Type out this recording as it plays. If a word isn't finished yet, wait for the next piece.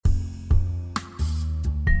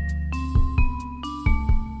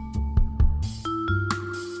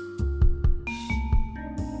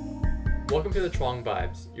Welcome to the Chwang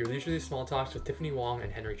Vibes, your leisurely small talks with Tiffany Wong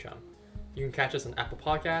and Henry Chung. You can catch us on Apple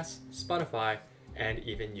Podcasts, Spotify, and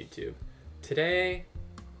even YouTube. Today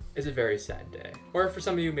is a very sad day, or for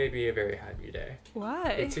some of you, maybe a very happy day.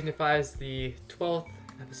 Why? It signifies the 12th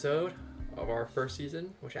episode of our first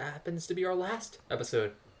season, which happens to be our last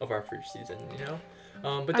episode of our first season, you know?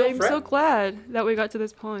 But don't fret. I'm so glad that we got to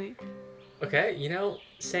this point. Okay,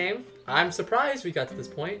 same. I'm surprised we got to this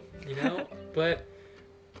point, but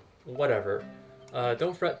whatever.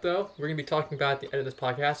 Don't fret though. We're going to be talking about at the end of this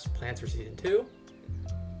podcast plans for season 2.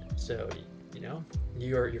 So,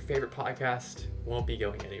 your favorite podcast won't be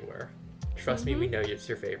going anywhere. Trust me, we know it's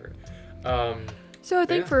your favorite. So I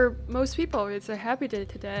think for most people, it's a happy day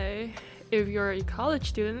today. If you're a college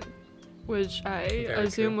student, which I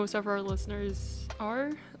assume most of our listeners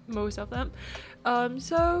are, most of them.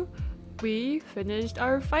 So we finished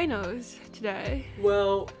our finals today.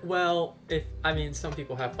 Well, some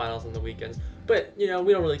people have finals on the weekends, but we don't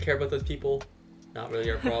really care about those people. Not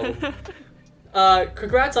really our problem.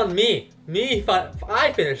 Congrats on me.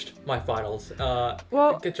 I finished my finals.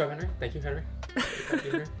 Well, good job, Henry. Thank you, Henry.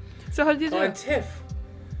 So how did you do? And Tiff.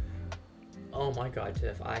 Oh my God,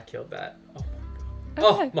 Tiff, I killed that. Oh my God.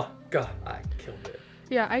 Okay. Oh my God, I killed it.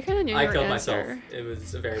 Yeah, I kind of knew your answer. I killed myself. It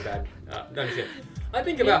was a very bad. No, I'm just kidding. I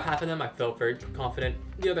think about half of them I felt very confident.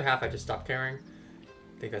 The other half I just stopped caring.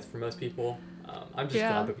 I think that's for most people. I'm just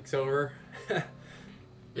glad the week's over.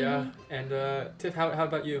 And Tiff, how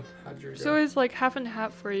about you? How did yours go? So it's like half and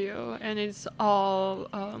half for you, and it's all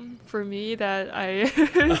for me that I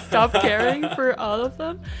stopped caring for all of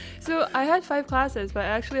them. So I had 5 classes, but I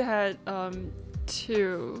actually had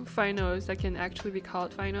 2 finals that can actually be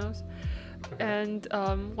called finals. Okay. And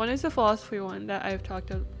one is the philosophy one that I've talked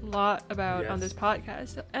a lot about on this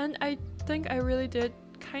podcast. And I think I really did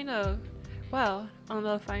kind of well on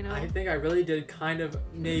the final. I think I really did kind of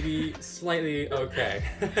maybe slightly okay.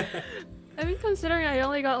 I mean, considering I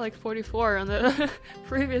only got like 44 on the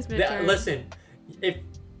previous midterm. Listen, if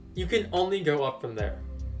you can only go up from there,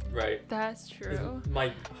 right? That's true. Is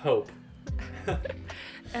my hope.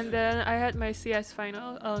 And then I had my CS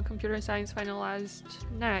final, computer science final last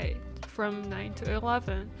night from 9 to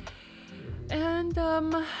 11. And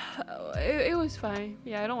it was fine.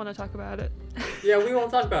 Yeah, I don't want to talk about it. Yeah, we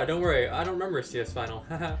won't talk about it. Don't worry. I don't remember a CS final.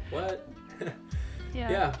 What?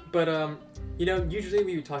 Yeah, but usually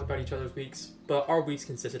we would talk about each other's weeks, but our weeks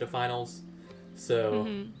consisted of finals. So,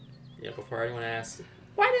 before anyone asks,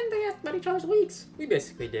 why didn't they ask about each other's weeks? We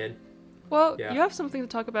basically did. Well, you have something to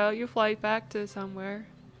talk about. You fly back to somewhere.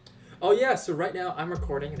 Oh yeah, so right now I'm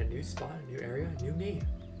recording in a new spot, a new area, a new me.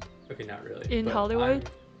 Okay, not really. In Hollywood?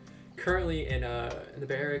 I'm currently in the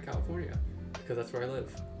Bay Area, California, because that's where I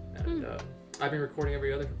live. And I've been recording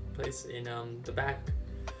every other place in the back.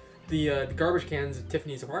 The garbage cans at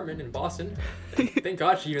Tiffany's apartment in Boston. Thank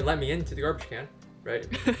God she even let me into the garbage can, right?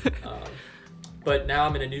 But now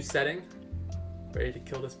I'm in a new setting, ready to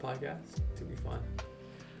kill this podcast. It's gonna be fun.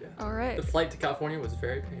 Yeah. All right. The flight to California was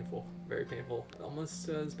very painful, almost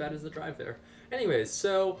as bad as the drive there. Anyways,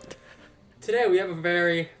 so today we have a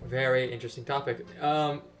very, very interesting topic.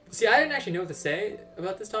 See, I didn't actually know what to say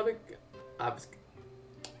about this topic. I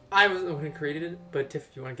was the one who created it, but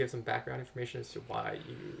Tiff, do you want to give some background information as to why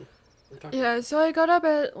you were talking about it? So I got up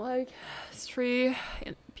at like 3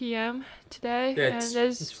 p.m. today. Yeah, and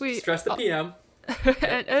as we stress the PM.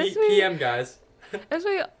 And as PM, guys. As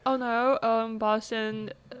we all know,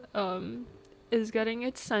 Boston is getting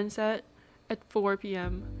its sunset at 4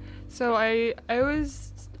 p.m. So I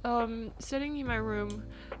was sitting in my room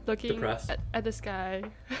looking at the sky,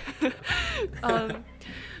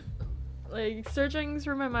 like searching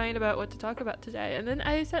through my mind about what to talk about today. And then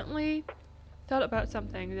I suddenly thought about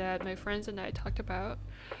something that my friends and I talked about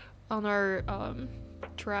on our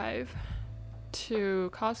drive to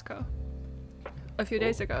Costco a few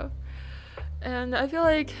days ago. And I feel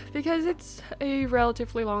like because it's a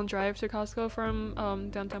relatively long drive to Costco from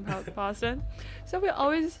downtown Boston, so we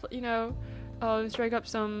always, strike up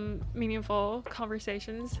some meaningful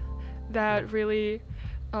conversations that really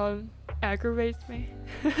aggravates me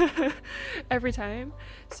every time.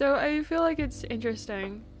 So I feel like it's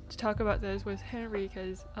interesting to talk about this with Henry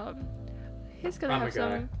because he's gonna have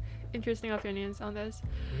some interesting opinions on this.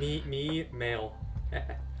 Me, male.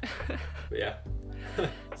 Yeah.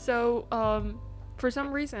 So, for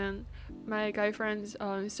some reason, my guy friends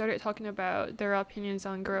started talking about their opinions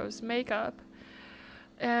on girls' makeup,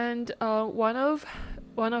 and one of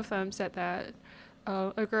them said that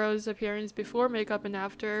a girl's appearance before makeup and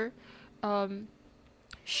after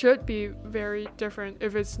should be very different.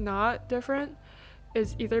 If it's not different,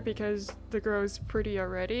 is either because the girl is pretty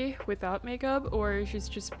already without makeup, or she's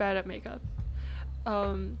just bad at makeup.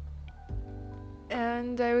 And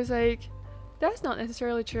I was like, that's not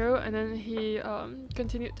necessarily true. And then he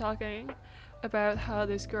continued talking about how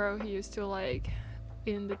this girl he used to like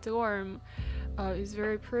in the dorm is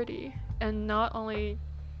very pretty. And not only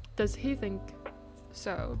does he think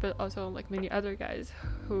so, but also like many other guys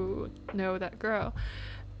who know that girl.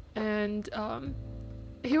 And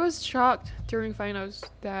he was shocked during finals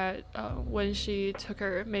that when she took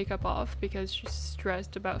her makeup off because she's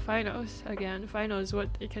stressed about finals. Again, finals, what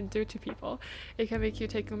it can do to people. It can make you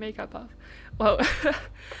take your makeup off. Well,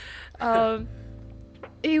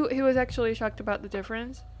 he was actually shocked about the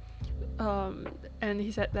difference. And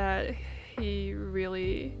he said that he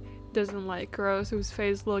really doesn't like girls whose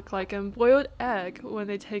face look like a boiled egg when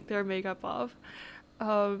they take their makeup off.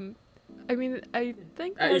 I mean, I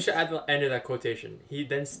think you should add the end of that quotation. He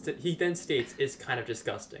then states it's kind of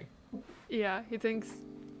disgusting. Yeah, I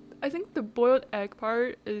think the boiled egg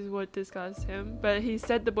part is what disgusts him, but he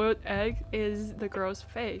said the boiled egg is the girl's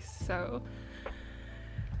face, so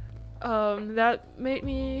that made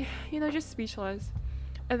me, just speechless.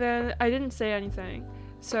 And then I didn't say anything,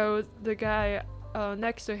 so the guy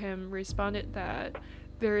next to him responded that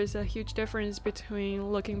there is a huge difference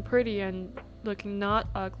between looking pretty and looking not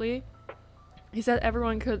ugly. He said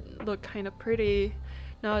everyone could look kind of pretty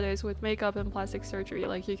nowadays with makeup and plastic surgery.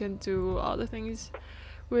 Like, you can do all the things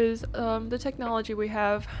with the technology we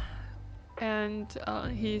have. And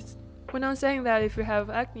he went on saying that if you have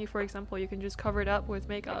acne, for example, you can just cover it up with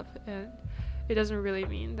makeup. And it doesn't really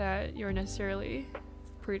mean that you're necessarily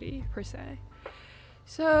pretty, per se.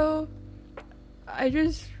 So I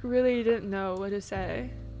just really didn't know what to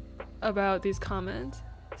say about these comments.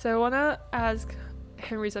 So I want to ask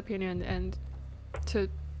Henry's opinion and to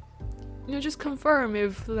just confirm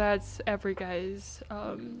if that's every guy's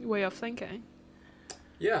way of thinking.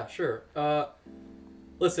 Yeah, sure.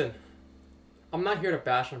 Listen, I'm not here to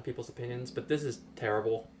bash on people's opinions, but this is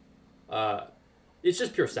terrible. It's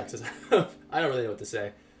just pure sexism. I don't really know what to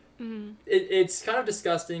say. Mm-hmm. It's kind of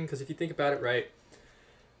disgusting because if you think about it, right,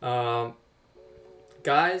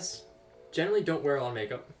 guys generally don't wear a lot of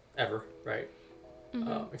makeup ever, right?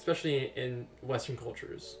 Mm-hmm. Especially in Western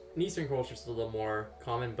cultures. In Eastern cultures, it's a little more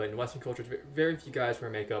common, but in Western cultures, very few guys wear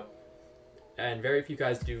makeup, and very few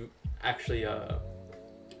guys do actually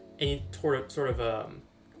any sort of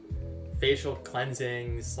facial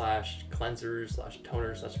cleansing / cleansers /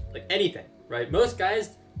 toners / like anything, right? Most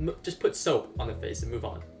guys just put soap on the face and move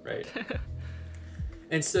on, right?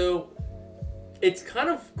 And so it's kind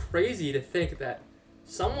of crazy to think that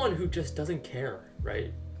someone who just doesn't care,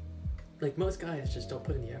 right? Like, most guys just don't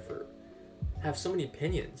put in the effort, have so many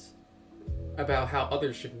opinions about how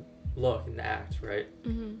others should look and act, right?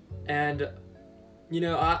 Mm-hmm. And,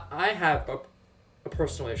 I have a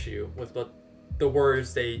personal issue with the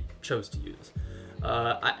words they chose to use.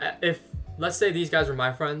 If, let's say these guys were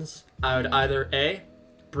my friends, I would either A,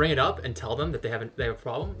 bring it up and tell them that they have a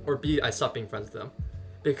problem, or B, I stop being friends with them.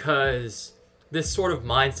 Because this sort of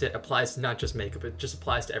mindset applies to not just makeup, it just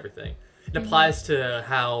applies to everything. It applies to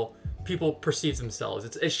how people perceive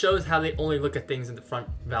themselves. It shows how they only look at things in the front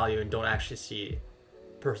value and don't actually see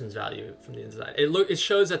person's value from the inside. It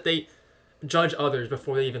shows that they judge others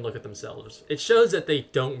before they even look at themselves. It shows that they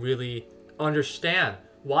don't really understand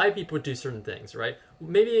why people do certain things, right?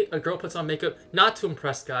 Maybe a girl puts on makeup not to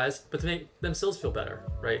impress guys, but to make themselves feel better,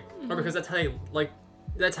 right? Mm-hmm. Or because that's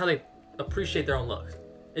how they appreciate their own look.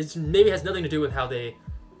 It maybe has nothing to do with how they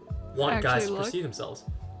want guys to perceive themselves.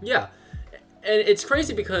 Yeah. And it's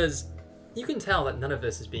crazy because you can tell that none of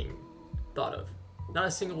this is being thought of. Not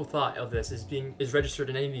a single thought of this is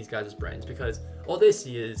registered in any of these guys' brains, because all they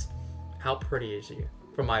see is how pretty is she,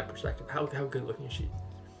 from my perspective. How good looking is she?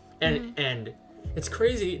 And and it's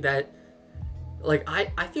crazy that, like,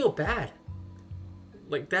 I feel bad.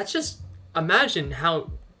 Like, that's just, imagine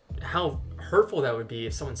how hurtful that would be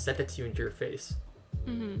if someone said that to you into your face.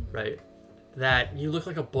 Mm-hmm. Right? That you look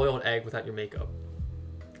like a boiled egg without your makeup.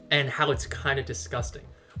 And how it's kind of disgusting.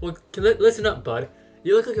 Well, listen up, bud.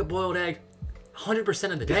 You look like a boiled egg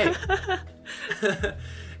 100% of the day.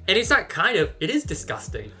 And it's not kind of, it is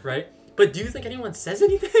disgusting, right? But do you think anyone says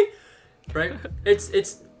anything? Right?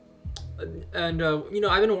 And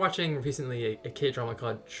I've been watching recently a K-drama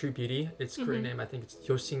called True Beauty. Its Korean name, I think it's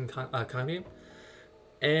Yoshin Kangmi.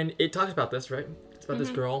 And it talks about this, right? It's about this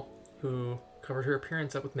girl who covered her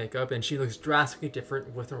appearance up with makeup, and she looks drastically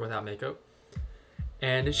different with or without makeup.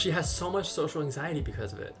 And she has so much social anxiety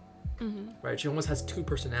because of it, right? She almost has two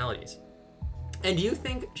personalities. And do you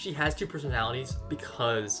think she has two personalities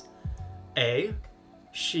because, A,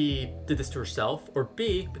 she did this to herself, or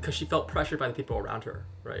B, because she felt pressured by the people around her,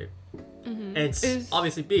 right? And it's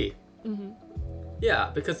obviously B.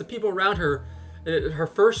 Yeah, because the people around her, at her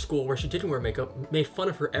first school where she didn't wear makeup, made fun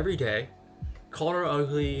of her every day, called her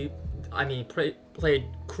ugly, played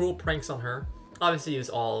cruel pranks on her. Obviously, it was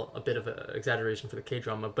all a bit of an exaggeration for the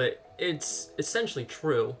K-drama, but it's essentially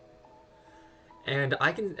true. And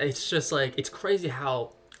it's just like, it's crazy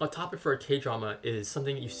how a topic for a K-drama is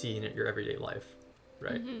something that you see in your everyday life,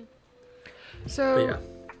 right? So,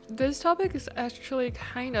 this topic is actually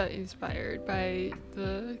kind of inspired by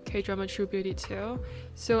the K-drama True Beauty too.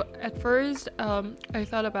 So at first, I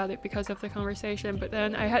thought about it because of the conversation, but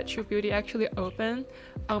then I had True Beauty actually open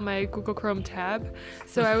on my Google Chrome tab.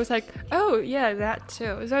 So I was like, oh yeah, that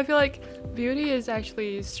too. So I feel like beauty is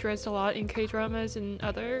actually stressed a lot in K-dramas and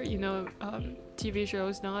other, TV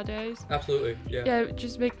shows nowadays. Absolutely, yeah. Yeah, it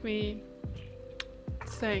just makes me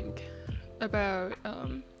think about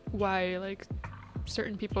why like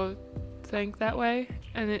certain people think that way,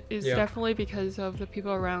 and it is definitely because of the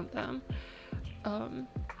people around them.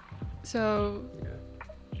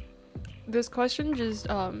 This question just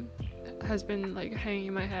has been like hanging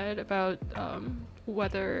in my head about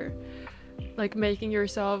whether like making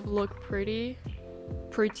yourself look prettier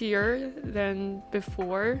than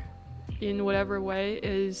before in whatever way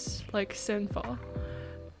is like sinful.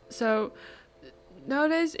 So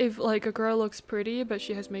nowadays, if like a girl looks pretty but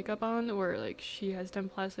she has makeup on, or like she has done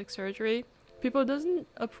plastic surgery, people doesn't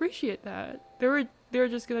appreciate that. They're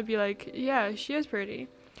just gonna be like, yeah, she is pretty,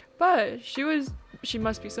 but she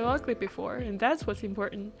must be so ugly before, and that's what's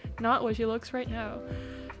important, not what she looks right now.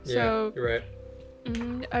 So you're right.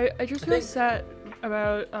 I just feel sad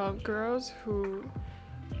about girls who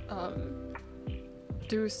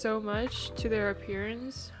do so much to their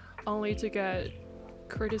appearance only to get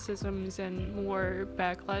criticisms and more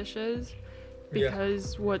backlashes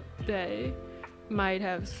because what they might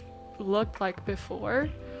have looked like before.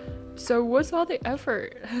 So what's all the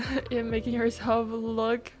effort in making yourself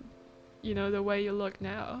look, the way you look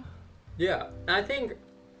now? Yeah, and I think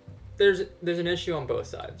there's an issue on both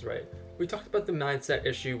sides, right? We talked about the mindset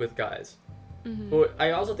issue with guys, but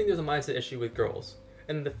I also think there's a mindset issue with girls.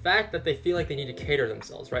 And the fact that they feel like they need to cater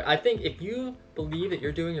themselves, right? I think if you believe that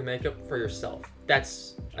you're doing your makeup for yourself,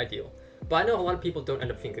 that's ideal. But I know a lot of people don't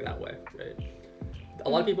end up thinking that way, right? A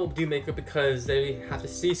lot of people do makeup because they have to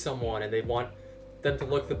see someone and they want them to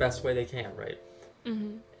look the best way they can, right?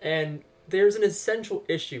 And there's an essential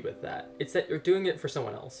issue with that. It's that you're doing it for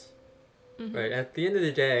someone else, right? At the end of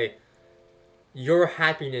the day, your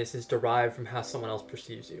happiness is derived from how someone else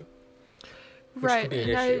perceives you. Which right, can be an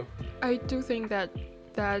and issue. I do think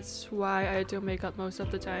that's why I do makeup most of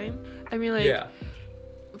the time. I mean, like,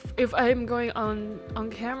 if I'm going on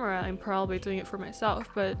camera, I'm probably doing it for myself.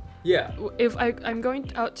 But if I'm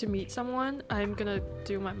going out to meet someone, I'm gonna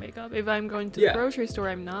do my makeup. If I'm going to the grocery store,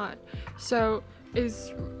 I'm not. So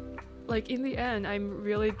it's like in the end, I'm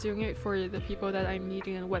really doing it for the people that I'm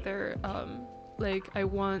meeting, and whether like I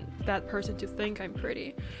want that person to think I'm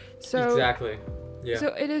pretty. So exactly. Yeah.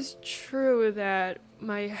 So it is true that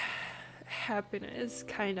my happiness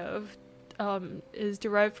kind of is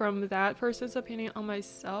derived from that person's opinion on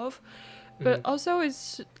myself, but also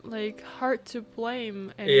it's like hard to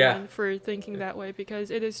blame anyone for thinking that way,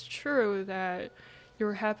 because it is true that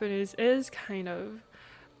your happiness is kind of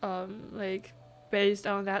like based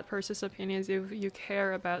on that person's opinions if you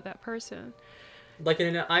care about that person. Like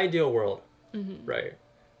in an ideal world, right?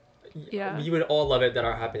 We would all love it that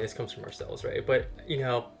our happiness comes from ourselves, right? But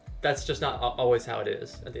that's just not always how it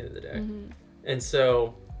is at the end of the day. And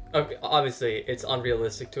so obviously it's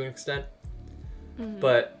unrealistic to an extent,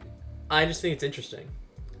 but I just think it's interesting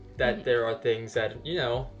that there are things that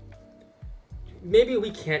maybe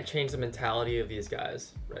we can't change the mentality of these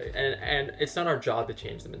guys, right? And it's not our job to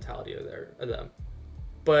change the mentality of them,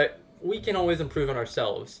 but we can always improve on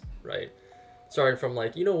ourselves, right? Starting from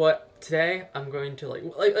like, today I'm going to like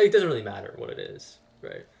it doesn't really matter what it is,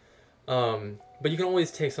 right? But you can always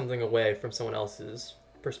take something away from someone else's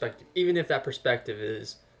perspective, even if that perspective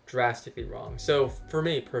is drastically wrong. So for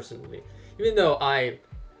me personally, even though I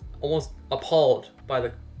almost appalled by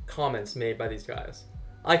the comments made by these guys,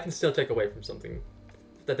 I can still take away from something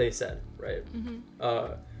that they said, right?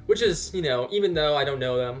 Which is, even though I don't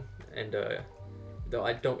know them, and though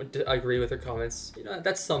I don't agree with their comments,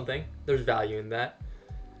 that's something. There's value in that.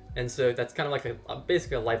 And so that's kind of like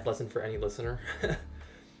basically a life lesson for any listener.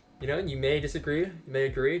 You may disagree, you may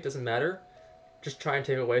agree, it doesn't matter. Just try and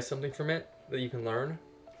take away something from it that you can learn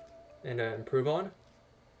and improve on.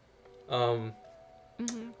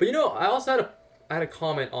 But I also had a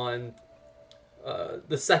comment on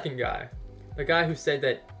the second guy the guy who said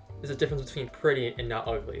that there's a difference between pretty and not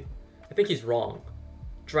ugly, I think he's wrong.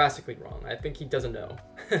 Drastically wrong. I think he doesn't know.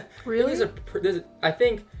 Really? I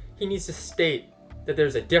think he needs to state that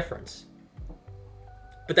there's a difference.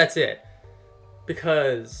 But that's it.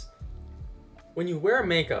 Because when you wear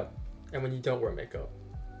makeup and when you don't wear makeup,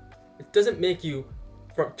 it doesn't make you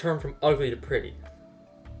turn from ugly to pretty.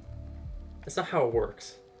 That's not how it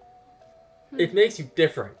works. It makes you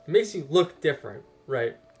different. It makes you look different,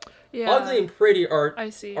 right? Yeah. Ugly and pretty are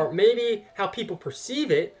maybe how people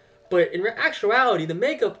perceive it, but in actuality, the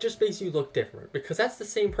makeup just makes you look different because that's the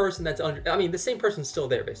same person that's under. I mean, the same person's still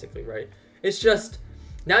there, basically, right? It's just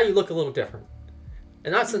now you look a little different.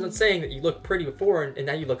 And that's not saying that you look pretty before and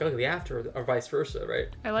now you look ugly after, or vice versa, right?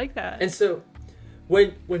 I like that. And so,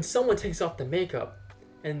 when someone takes off the makeup,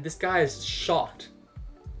 and this guy is shocked,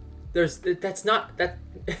 it's not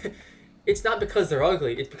because they're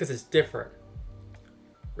ugly. It's because it's different,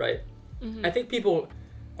 right? Mm-hmm. I think people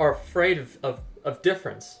are afraid of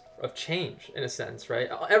difference, of change, in a sense, right?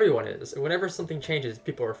 Everyone is. Whenever something changes,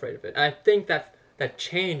 people are afraid of it. And I think that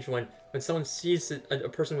change when someone sees a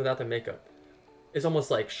person without the makeup is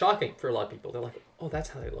almost like shocking for a lot of people. They're like, oh, that's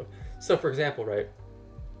how they look. So, for example, right,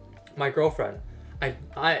 my girlfriend,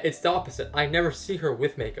 it's the opposite. I never see her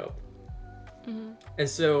with makeup. Mm-hmm. And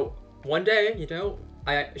so one day,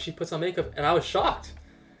 she puts on makeup and I was shocked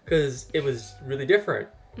because it was really different.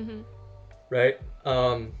 Mm-hmm. Right?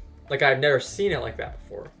 Like I've never seen it like that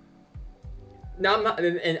before. Now I'm not,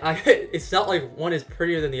 it's not like one is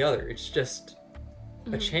prettier than the other. It's just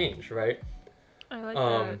a change, right? I like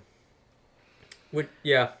that.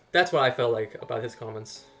 Yeah, that's what I felt like about his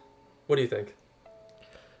comments. What do you think?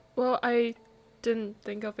 Well, I didn't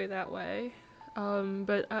think of it that way.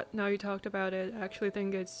 But now you talked about it, I actually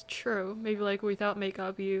think it's true. Maybe like without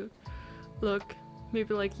makeup, you look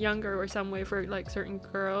maybe like younger or some way for like certain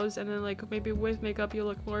girls, and then like maybe with makeup you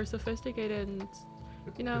look more sophisticated, and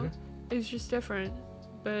it's just different.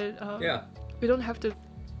 But we don't have to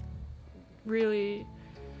really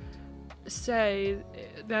say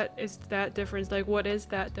that it's that difference. Like, what is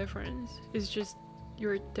that difference? It's just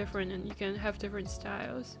you're different and you can have different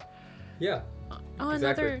styles. Yeah. On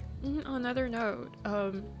exactly. another note,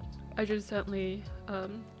 I just suddenly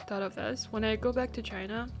thought of this. When I go back to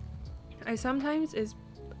China, I sometimes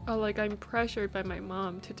I'm pressured by my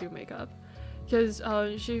mom to do makeup, because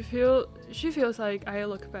she feels like I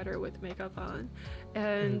look better with makeup on,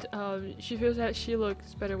 and she feels that she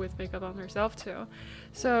looks better with makeup on herself too.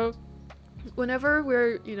 So whenever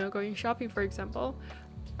we're going shopping, for example,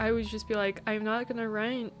 I would just be like, I'm not gonna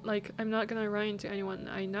run into anyone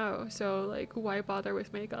I know, so like why bother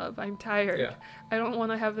with makeup? I'm tired. Yeah. I don't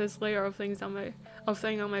want to have this layer of thing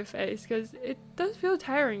on my face, because it does feel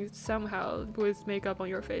tiring somehow with makeup on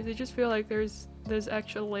your face. I just feel like there's this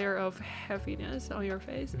extra layer of heaviness on your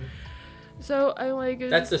face. So I like it.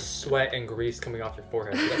 That's the sweat and grease coming off your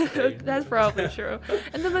forehead. So that's probably true.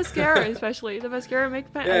 And the mascara, especially. The mascara makes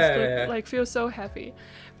my eyes like feel so heavy.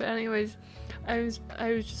 But anyways, I was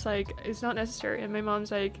just like, it's not necessary. And my mom's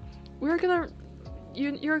like, you're gonna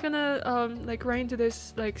like run into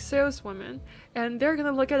this like saleswoman, and they're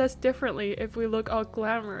gonna look at us differently if we look all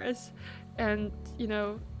glamorous and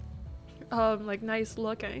like nice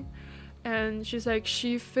looking. And she's like,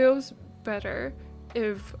 she feels better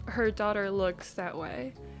if her daughter looks that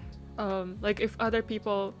way. Like if other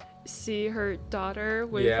people see her daughter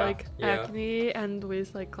with acne and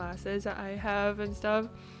with like glasses that I have and stuff,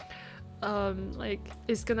 like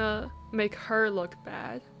it's gonna make her look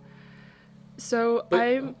bad. So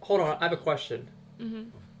hold on, I have a question.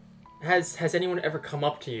 Has anyone ever come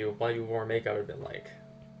up to you while you wore makeup and been like,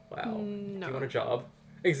 wow, no. do you want a job?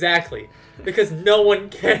 Exactly. Because no one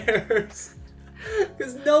cares.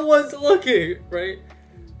 Because no one's looking, right?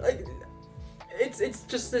 Like, it's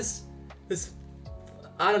just this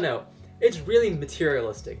I don't know. It's really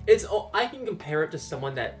materialistic. I can compare it to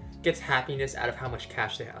someone that gets happiness out of how much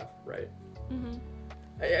cash they have, right?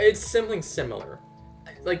 It's something similar.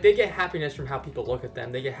 Like, they get happiness from how people look at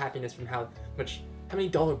them. They get happiness from how many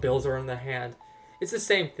dollar bills are in their hand. It's the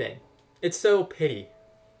same thing. It's so pity,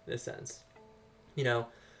 in a sense. And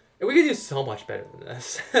we can do so much better than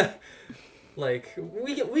this. Like,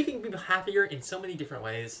 we can be happier in so many different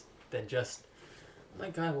ways than just, oh my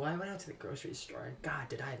god, well, I went out to the grocery store and god,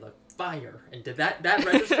 did I look fire. And did that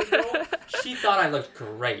register girl, she thought I looked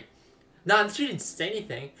great. No, she didn't say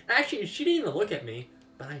anything. Actually, she didn't even look at me,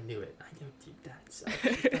 but I knew it. I knew deep down inside.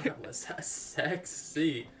 She thought I was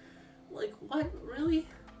sexy. Like, what? Really?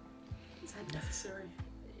 Is that necessary?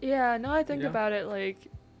 Yeah, now I think about it, like,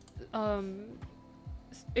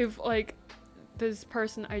 if, like, this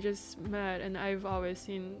person I just met, and I've always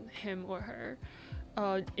seen him or her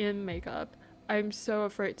in makeup. I'm so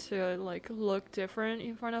afraid to like look different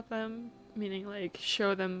in front of them, meaning like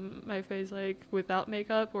show them my face like without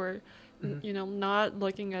makeup, or you know, not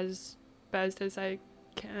looking as best as I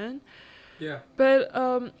can. Yeah. But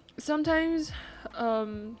sometimes,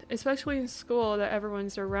 especially in school that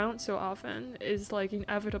everyone's around so often, it's like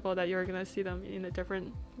inevitable that you're gonna see them in a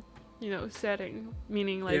different, you know, setting,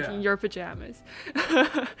 meaning like in your pajamas.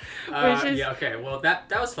 Which is... Yeah, okay. Well, that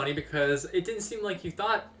was funny because it didn't seem like you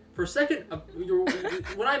thought for a second.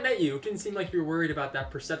 When I met you, it didn't seem like you were worried about that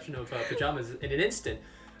perception of pajamas in an instant.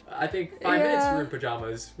 I think 5 minutes you were in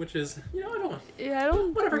pajamas, which is, you know, I don't. Yeah, I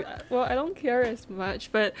don't. Whatever. Well, I don't care as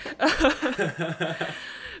much, but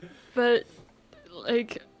but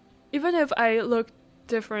like, even if I look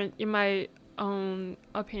different in my own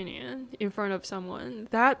opinion in front of someone,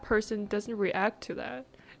 that person doesn't react to that.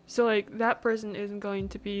 So like that person isn't going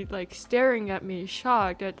to be like staring at me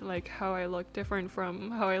shocked at like how I look different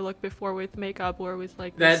from how I looked before with makeup or with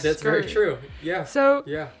like that's skirt. very true. Yeah. So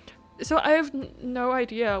I have no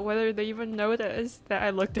idea whether they even notice that I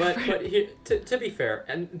look different. But here, to be fair,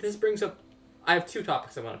 and this brings up, I have 2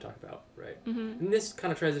 topics I want to talk about, right? Mm-hmm. And this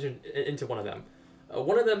kind of transitioned into one of them.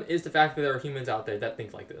 One of them is the fact that there are humans out there that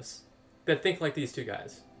think like this, that think like these 2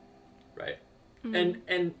 guys, right? Mm-hmm.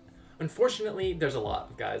 And unfortunately, there's a lot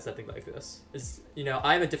of guys that think like this. Is, you know,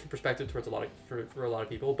 I have a different perspective towards for a lot of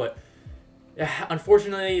people, but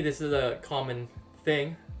unfortunately, this is a common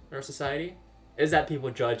thing in our society. Is that people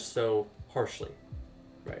judge so harshly,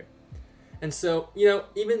 right? And so, you know,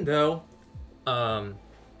 even though,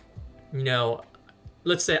 you know,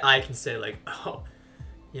 let's say I can say like, oh,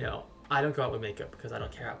 you know, I don't go out with makeup because I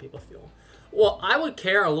don't care how people feel. Well, I would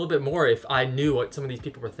care a little bit more if I knew what some of these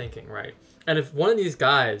people were thinking, right? And if one of these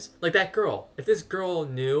guys, like that girl, if this girl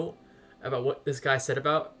knew about what this guy said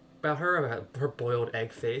about her, about her boiled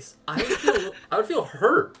egg face, I would feel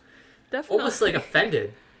hurt. Definitely. Almost like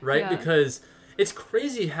offended, right? Yeah. Because it's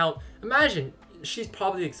crazy how, imagine she's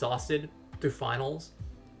probably exhausted through finals,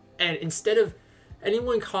 and instead of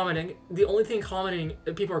anyone commenting, the only thing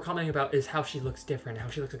people are commenting about is how she looks different, how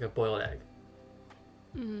she looks like a boiled egg.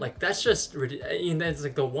 Mm-hmm. Like, that's just ridiculous. And that's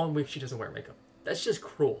like the 1 week she doesn't wear makeup. That's just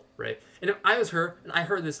cruel, right? And if I was her and I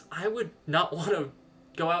heard this, I would not want to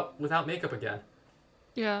go out without makeup again.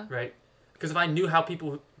 Yeah. Right? Because if I knew how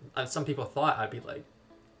some people thought, I'd be like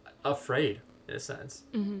afraid in a sense.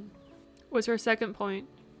 Mm-hmm. What's your second point?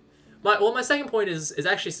 My second point is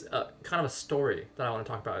actually kind of a story that I want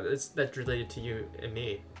to talk about. That's related to you and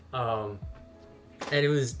me. And it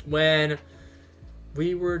was when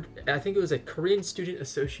we were, I think it was a Korean Student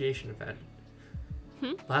Association event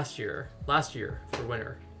last year for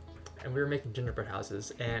winter, and we were making gingerbread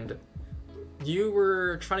houses, and you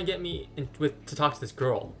were trying to get me to talk to this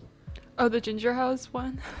girl. Oh, the ginger house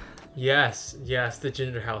one? Yes, the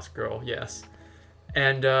ginger house girl, yes.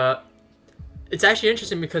 And it's actually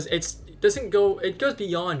interesting because it goes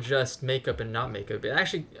beyond just makeup and not makeup. It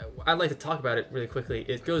actually, I'd like to talk about it really quickly.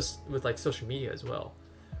 It goes with like social media as well,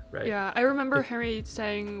 right? Yeah, I remember Henry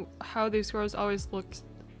saying how these girls always look,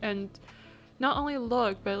 and not only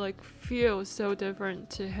look, but like feel so different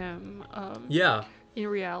to him. In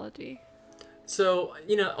reality. So,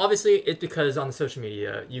 you know, obviously it's because on the social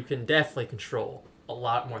media, you can definitely control a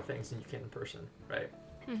lot more things than you can in person, right?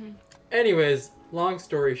 Mm-hmm. Anyways, long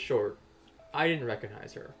story short, I didn't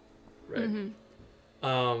recognize her, right?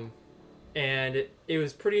 Mm-hmm. And it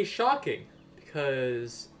was pretty shocking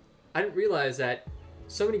because I didn't realize that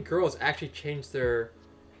so many girls actually change their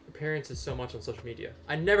appearances so much on social media.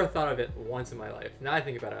 I never thought of it once in my life. Now I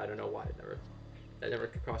think about it, I don't know why that never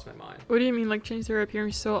crossed my mind. What do you mean, like change their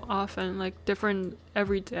appearance so often? Like different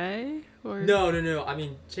every day? Or No. I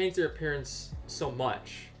mean, change their appearance so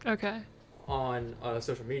much. Okay. On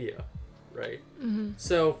social media, right? Mm-hmm.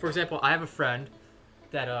 So, for example, I have a friend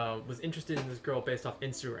that was interested in this girl based off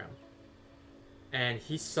Instagram. And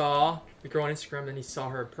he saw the girl on Instagram, then he saw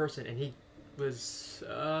her in person, and he was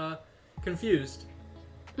confused.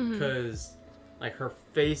 Because, like, her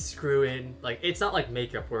face grew in. Like, it's not like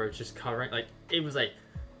makeup where it's just covering. Like, it was like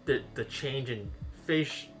the change in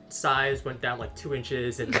face size went down like 2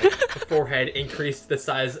 inches, and like, the forehead increased the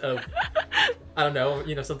size of, I don't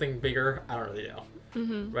know, something bigger. I don't really know.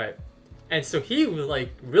 Mm-hmm. Right. And so he was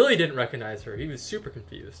like, really didn't recognize her. He was super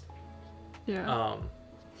confused. Yeah.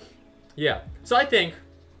 Yeah. So I think,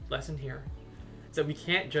 lesson here, is that we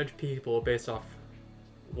can't judge people based off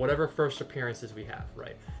whatever first appearances we have,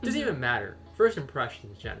 right? It doesn't even matter. First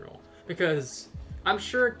impressions in general. Because I'm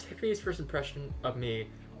sure Tiffany's first impression of me,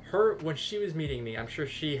 when she was meeting me, I'm sure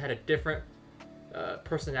she had a different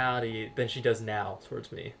personality than she does now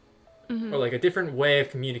towards me. Mm-hmm. Or like a different way of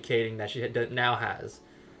communicating that she now has.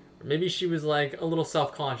 Or maybe she was like a little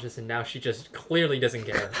self-conscious and now she just clearly doesn't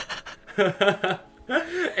care.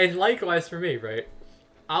 And likewise for me, right?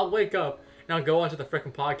 I'll wake up and I'll go onto the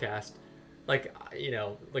frickin' podcast, like, you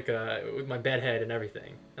know, like with my bed head and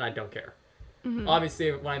everything, and I don't care. Mm-hmm.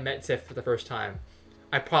 Obviously, when I met Tiff for the first time,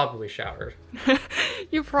 I probably showered.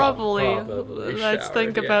 You probably. Let's showered,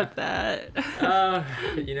 think yeah. about that.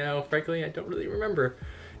 You know, frankly, I don't really remember.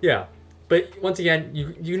 Yeah, but once again,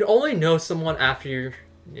 you only know someone after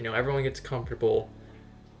you know, everyone gets comfortable,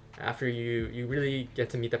 after you really get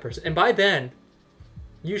to meet that person, and by then,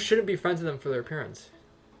 you shouldn't be friends with them for their appearance.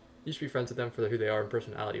 You should be friends with them for who they are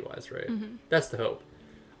personality-wise, right? Mm-hmm. That's the hope.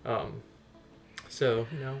 So,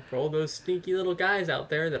 you know, for all those stinky little guys out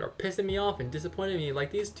there that are pissing me off and disappointing me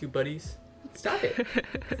like these two buddies, stop it.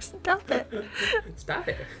 Stop it. Stop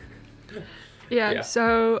it. Yeah,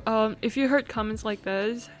 so if you heard comments like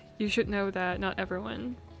this, you should know that not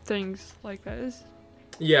everyone thinks like this.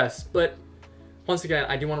 Yes, but once again,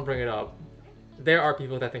 I do want to bring it up. There are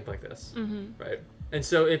people that think like this, right? And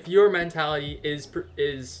so if your mentality is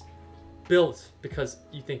built because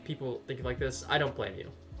you think people think like this, I don't blame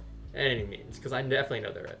you in any means, because I definitely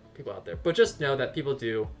know there are people out there. But just know that people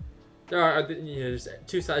do. There are, you know, there's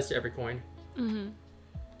two sides to every coin. Mm-hmm.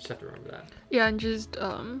 Just have to remember that. Yeah, and just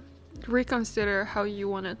reconsider how you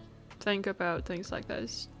want to think about things like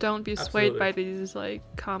this. Don't be swayed by these like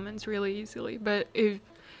comments really easily. But if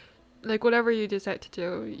like whatever you decide to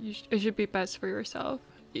do, it should be best for yourself.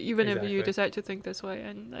 Even if you decide to think this way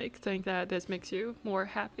and like think that this makes you more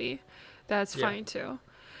happy, that's fine too.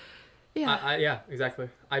 Yeah. Yeah, exactly.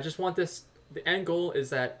 I just want this. The end goal is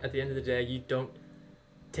that at the end of the day, you don't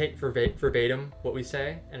take verbatim what we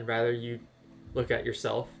say, and rather you look at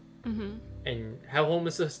yourself and have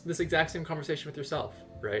almost this exact same conversation with yourself,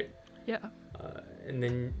 right? Yeah. And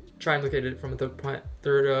then try and look at it from the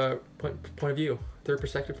third point of view, third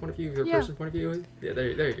perspective point of view, third person point of view. Yeah,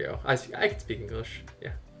 there you go. I can speak English.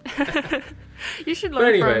 Yeah. You should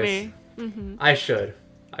learn from me. Mm-hmm. I should.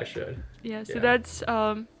 Yeah. So that's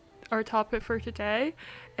our topic for today,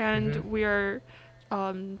 and we are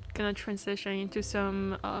gonna transition into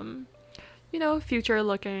some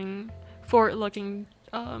forward-looking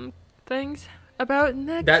things about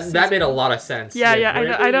next. That made a lot of sense. Yeah,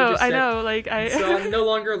 I know. Like So I'm no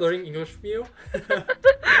longer learning English from you.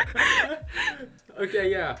 Okay,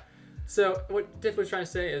 yeah. So what Tiff was trying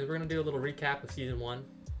to say is we're gonna do a little recap of season 1,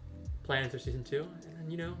 planning for season 2,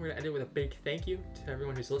 and then we're gonna end it with a big thank you to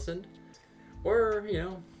everyone who's listened, or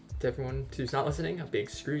to everyone who's not listening, a big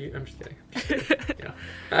screw you. I'm just kidding.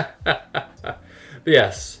 But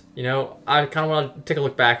yes, I kind of want to take a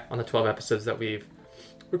look back on the 12 episodes that we've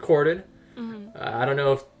recorded. I don't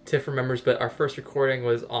know if Tiff remembers, but our first recording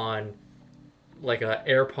was on like a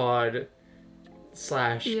AirPod /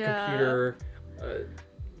 computer.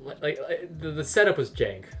 The setup was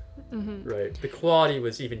jank, right? The quality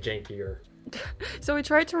was even jankier. So we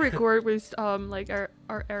tried to record with like our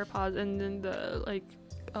AirPods and then the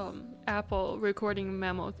Apple recording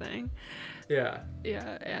memo thing. Yeah,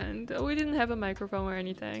 and we didn't have a microphone or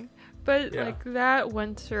anything, but that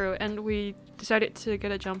went through, and we decided to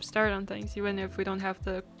get a jump start on things, even if we don't have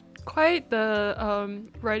quite the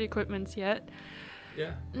right equipment yet.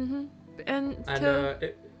 Yeah.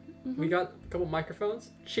 We got a couple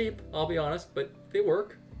microphones, cheap, I'll be honest, but they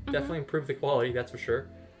work. Definitely improve the quality, that's for sure.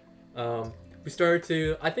 We started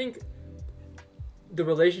to, I think, the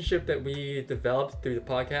relationship that we developed through the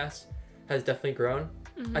podcast has definitely grown.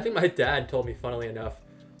 I think my dad told me, funnily enough,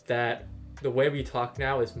 that the way we talk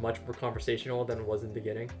now is much more conversational than it was in the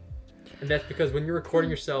beginning. And that's because when you're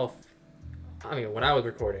recording yourself, when I was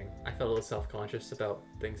recording, I felt a little self-conscious about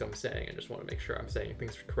things I'm saying and just want to make sure I'm saying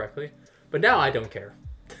things correctly. But now I don't care.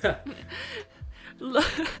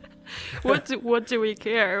 What do we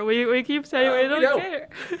care? We keep saying we don't care.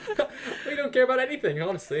 We don't care about anything,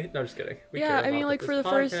 honestly. No, I'm just kidding. We care about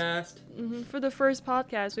for the first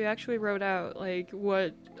podcast, we actually wrote out like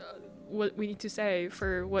what we need to say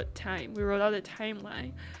for what time. We wrote out a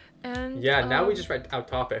timeline, and now we just write out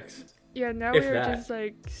topics. Yeah, now we're just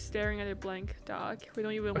like staring at a blank doc. We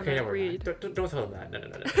don't even want to read. Don't tell them that. No.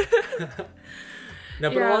 No,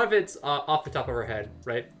 but a lot of it's off the top of our head,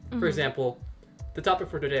 right? For example, the topic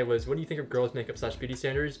for today was, what do you think of girls' makeup / beauty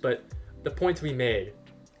standards? But the points we made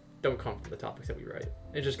don't come from the topics that we write.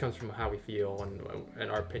 It just comes from how we feel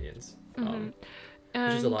and our opinions, which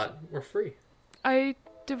is a lot. We're free. I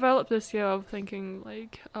developed this skill of thinking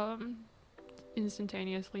like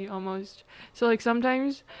instantaneously almost. So like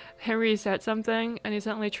sometimes Henry said something and it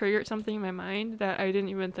suddenly triggered something in my mind that I didn't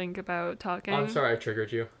even think about talking. I'm sorry I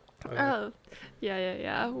triggered you. Oh,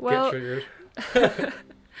 yeah. Well, get triggered.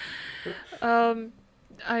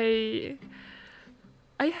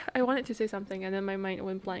 I wanted to say something and then my mind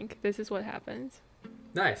went blank. This is what happens.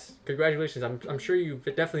 Nice. Congratulations. I'm sure you've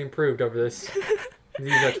definitely improved over these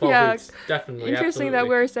 12 weeks. Definitely. Interesting absolutely. that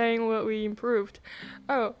we're saying what we improved.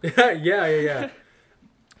 Oh. yeah.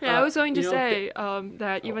 Yeah, I was going to say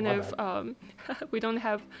that even if bad. we don't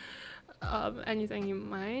have anything in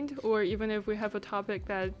mind, or even if we have a topic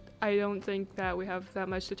that I don't think that we have that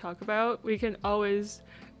much to talk about, we can always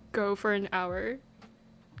go for an hour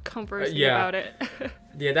conversing about it.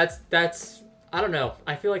 Yeah, that's I don't know.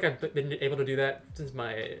 I feel like I've been able to do that since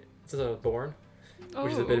I was born,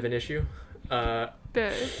 which is a bit of an issue.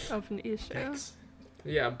 Bit of an issue. Thanks.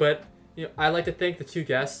 Yeah, but I like to thank the two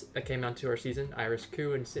guests that came onto our season, Iris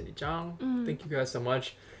Koo and Sydney Zhang. Thank you guys so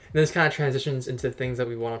much. And this kind of transitions into things that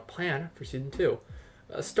we want to plan for season 2.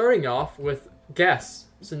 Starting off with guests.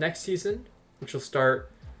 So next season, which will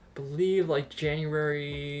start, I believe, like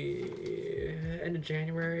January, end of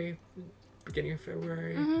January, beginning of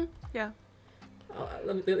February. Yeah.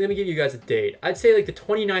 Let me give you guys a date. I'd say like the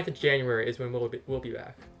 29th of January is when we'll be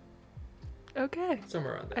back. Okay.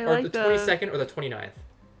 Somewhere around there. Or like the 22nd or the 29th.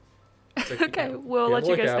 So, okay, we'll let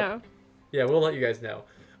you guys know. Yeah, we'll let you guys know.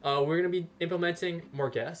 We're going to be implementing more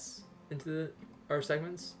guests into our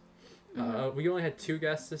segments. We only had 2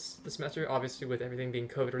 guests this semester. Obviously, with everything being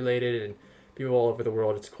COVID related and people all over the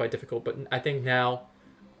world, it's quite difficult. But I think now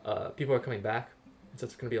people are coming back, so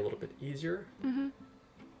it's going to be a little bit easier.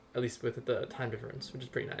 At least with the time difference, which is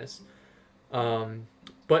pretty nice.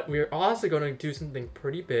 But we're also going to do something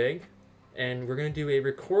pretty big, and we're going to do a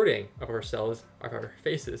recording of ourselves, of our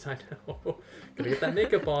faces. I know. Gonna get that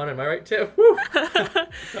makeup on, am I right, Tiff? Woo!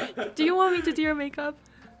 Do you want me to do your makeup?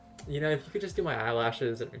 If you could just do my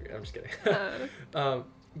eyelashes. I'm just kidding. But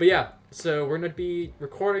yeah, so we're going to be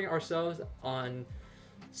recording ourselves on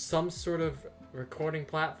some sort of recording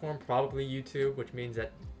platform, probably YouTube, which means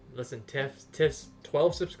that, listen, Tiff's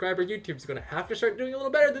 12 subscriber YouTube is going to have to start doing a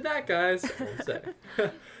little better than that, guys. I won't say.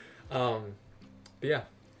 But yeah.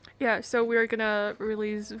 Yeah, so we're going to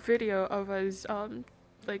release video of us,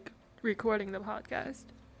 like, recording the podcast.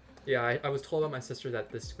 Yeah, I was told by my sister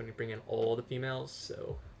that this is going to bring in all the females,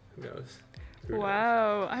 so who knows?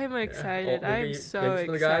 Wow, I'm excited. I'm so excited.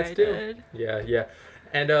 For the guys too. Yeah.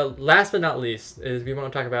 And last but not least is we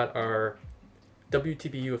want to talk about our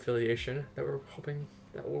WTBU affiliation that we're hoping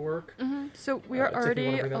that will work. So we are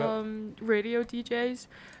already radio DJs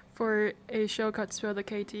for a show called Spill the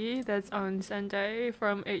KT that's on Sunday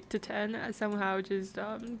from 8 to 10. I somehow just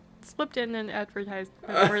slipped in and advertised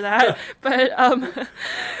for that. But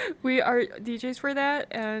we are DJs for that,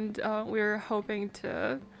 and we're hoping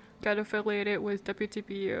to get affiliated with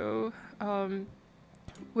WTBU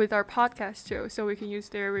with our podcast too, so we can use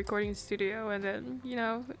their recording studio, and then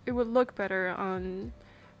it would look better on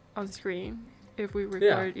screen if we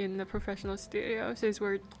record in the professional studio, since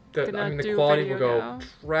we're the quality will go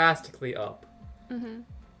drastically up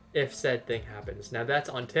if said thing happens. Now that's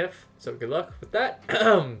on Tiff, so good luck with that.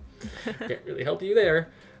 Can't really help you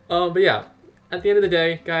there. But yeah, at the end of the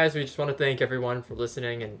day, guys, we just want to thank everyone for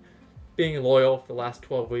listening and being loyal for the last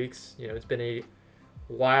 12 weeks. It's been a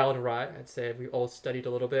wild ride. I'd say we all studied a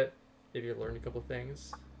little bit. Maybe you learned a couple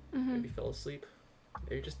things. Maybe fell asleep.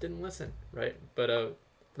 Maybe you just didn't listen, right? But from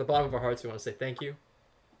the bottom of our hearts, we want to say thank you.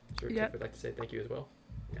 I'm sure Tiff would like to say thank you as well.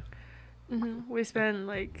 Yeah. We spent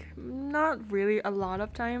not really a lot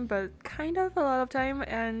of time, but kind of a lot of time,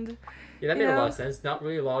 and that made a lot of sense. Not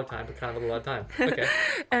really a lot of time, but kind of a lot of time. Okay.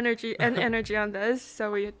 energy on this.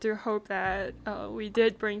 So we do hope that we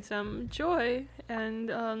did bring some joy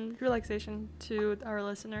and relaxation to our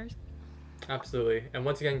listeners. Absolutely. And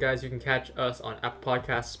once again, guys, you can catch us on Apple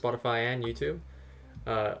Podcasts, Spotify, and YouTube.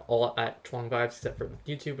 All at Chwang Vibes, except for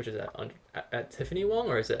YouTube, which is at Tiffany Wong,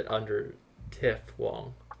 or is it under Tiff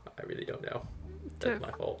Wong? I really don't know. That's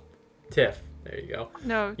my fault. Tiff. There you go.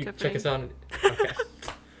 No, you Tiffany. Check us on. Okay.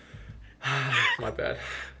 My bad.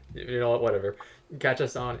 You know what? Whatever. You can catch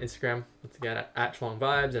us on Instagram once again at Chwang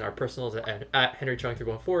Vibes, and our personals at Henry Chwang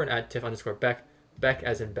 314 and at Tiff_Beck. Beck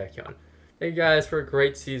as in Baekhyun. Thank you guys for a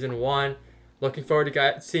great season 1. Looking forward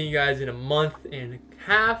to seeing you guys in a month and a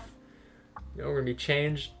half. We're gonna be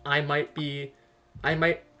changed. I might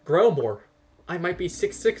grow more. I might be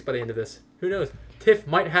 6'6" by the end of this. Who knows? Tiff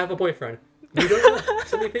might have a boyfriend. We don't know.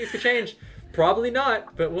 So many things could change. Probably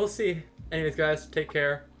not, but we'll see. Anyways, guys, take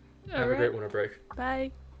care. Have a great winter break.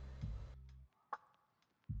 Bye.